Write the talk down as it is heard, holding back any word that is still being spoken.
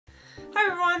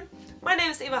My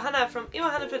name is Iwahana from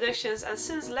Iwahana Productions, and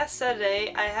since last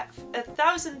Saturday I have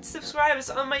 1,000 subscribers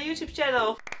on my YouTube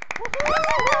channel.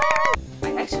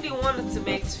 I actually wanted to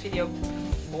make this video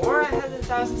before I had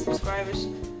 1,000 subscribers,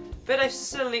 but I've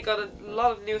suddenly got a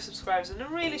lot of new subscribers in a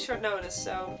really short notice,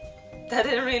 so that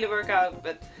didn't really work out,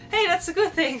 but hey, that's a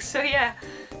good thing, so yeah.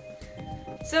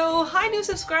 So hi new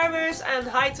subscribers and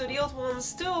hi to the old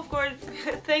ones too, of course.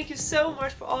 Thank you so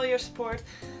much for all your support.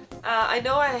 I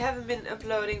know I haven't been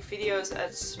uploading videos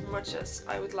as much as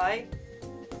I would like,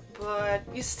 but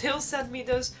you still send me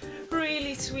those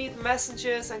really sweet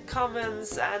messages and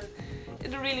comments, and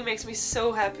it really makes me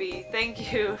so happy.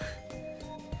 Thank you.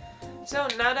 So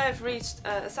now that I've reached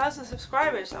 1,000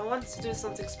 subscribers, I wanted to do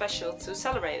something special to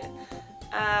celebrate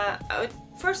it.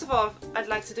 First of all, I'd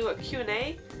like to do a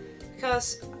Q&A,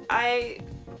 because I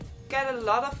get a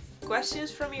lot of questions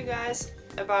from you guys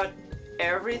about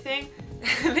everything,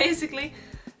 basically,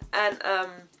 and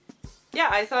yeah,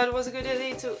 I thought it was a good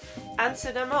idea to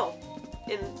answer them all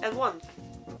at once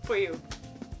for you.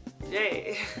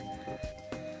 Yay!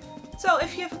 So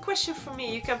if you have a question for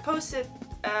me, you can post it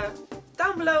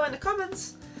down below in the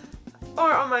comments,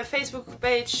 or on my Facebook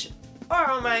page, or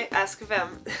on my Ask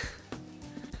Them.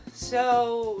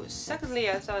 So secondly,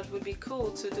 I thought it would be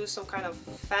cool to do some kind of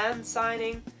fan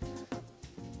signing.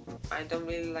 I don't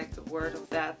really like the word of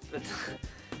that, but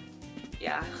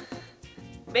yeah.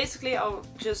 Basically, I'll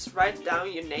just write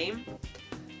down your name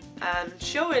and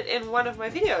show it in one of my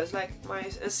videos, like my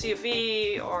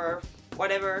CFV or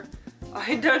whatever.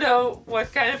 I don't know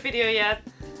what kind of video yet.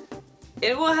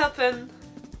 It will happen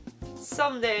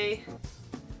someday,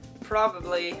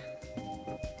 probably.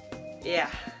 Yeah.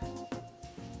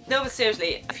 No, but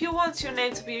seriously, if you want your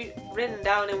name to be written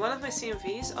down in one of my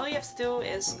CMVs, all you have to do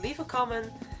is leave a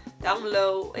comment down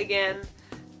below again.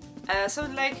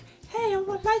 Something like, hey, I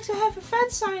would like to have a fan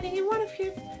signing in one of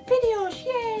your videos,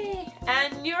 yay!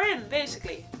 And you're in,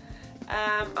 basically.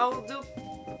 I'll do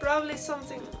probably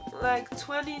something like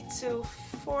 20 to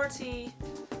 40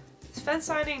 fan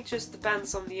signing, just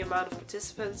depends on the amount of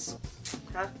participants.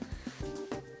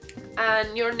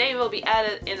 And your name will be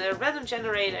added in a random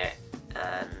generator,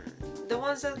 and the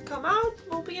ones that come out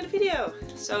will be in a video.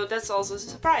 So that's also a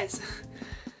surprise.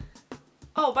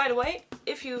 Oh, by the way,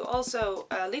 if you also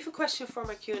leave a question for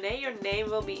my Q&A, your name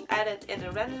will be added in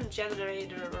a random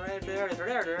generator.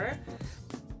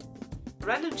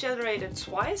 Random generator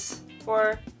twice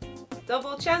for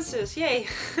double chances. Yay!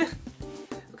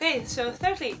 Okay, so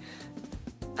thirdly,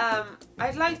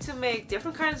 I'd like to make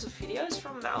different kinds of videos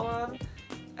from now on.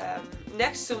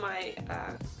 Next to my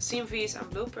CMVs and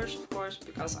bloopers, of course,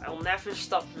 because I'll never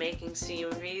stop making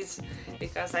CMVs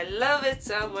because I love it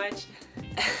so much.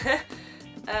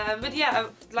 But yeah,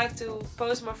 I'd like to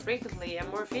post more frequently and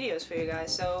more videos for you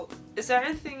guys. So is there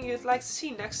anything you'd like to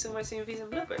see next to my CMVs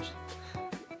and bloopers?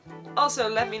 Also,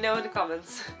 let me know in the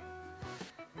comments.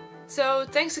 So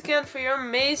thanks again for your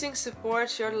amazing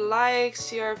support, your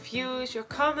likes, your views, your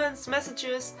comments,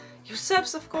 messages, your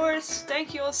subs, of course.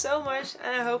 Thank you all so much,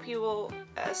 and I hope you will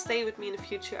stay with me in the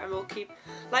future and will keep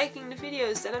liking the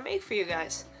videos that I make for you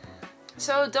guys.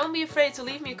 So don't be afraid to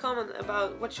leave me a comment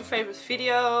about what's your favorite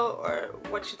video or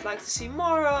what you'd like to see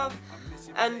more of,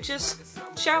 and just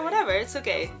share whatever, it's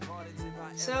okay.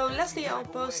 So lastly, I'll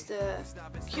post a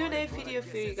Q&A video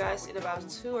for you guys in about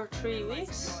 2 or 3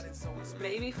 weeks,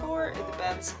 maybe 4, it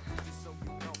depends.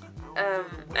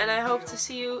 And I hope to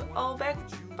see you all back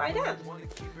by then.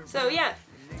 So yeah,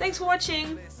 thanks for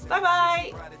watching, bye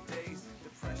bye!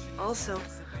 Also,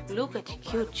 look at the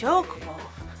cute chocobo.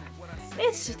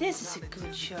 This is a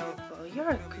good chocobo, you're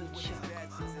a good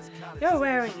chocobo. You're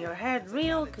wearing your head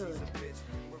real good.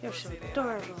 You're so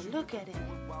adorable, look at it.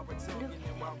 Look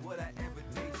at it.